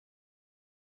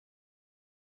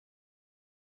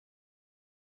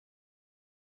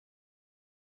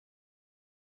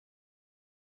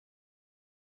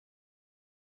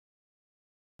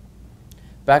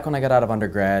Back when I got out of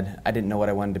undergrad, I didn't know what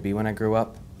I wanted to be when I grew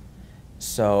up.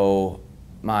 So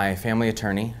my family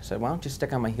attorney said, why don't you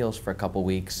stick on my heels for a couple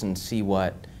weeks and see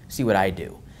what I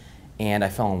do. And I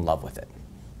fell in love with it.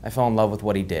 I fell in love with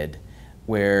what he did,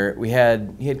 where he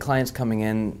had clients coming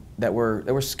in that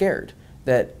were scared,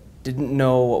 that didn't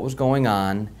know what was going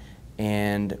on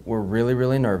and were really,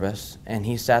 really nervous. And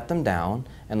he sat them down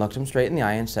and looked them straight in the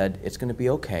eye and said, it's going to be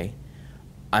okay.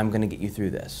 I'm going to get you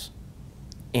through this.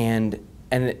 And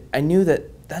I knew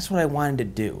that that's what I wanted to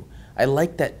do. I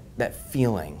liked that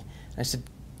feeling. I said,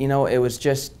 you know, it was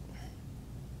just,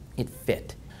 it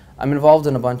fit. I'm involved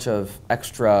in a bunch of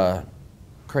extra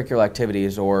curricular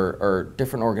activities or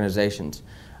different organizations.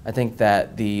 I think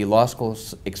that the law school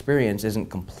experience isn't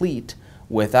complete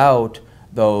without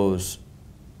those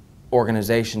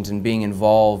organizations and being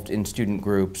involved in student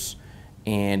groups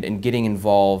and getting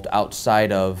involved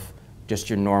outside of just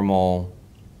your normal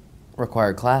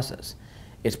required classes.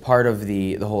 It's part of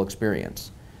the whole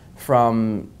experience.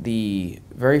 From the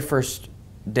very first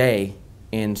day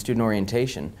in student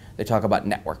orientation, they talk about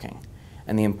networking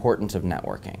and the importance of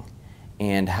networking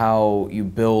and how you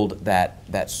build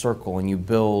that circle and you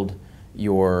build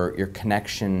your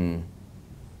connection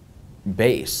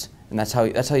base, and that's how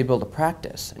you build a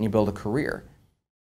practice and you build a career.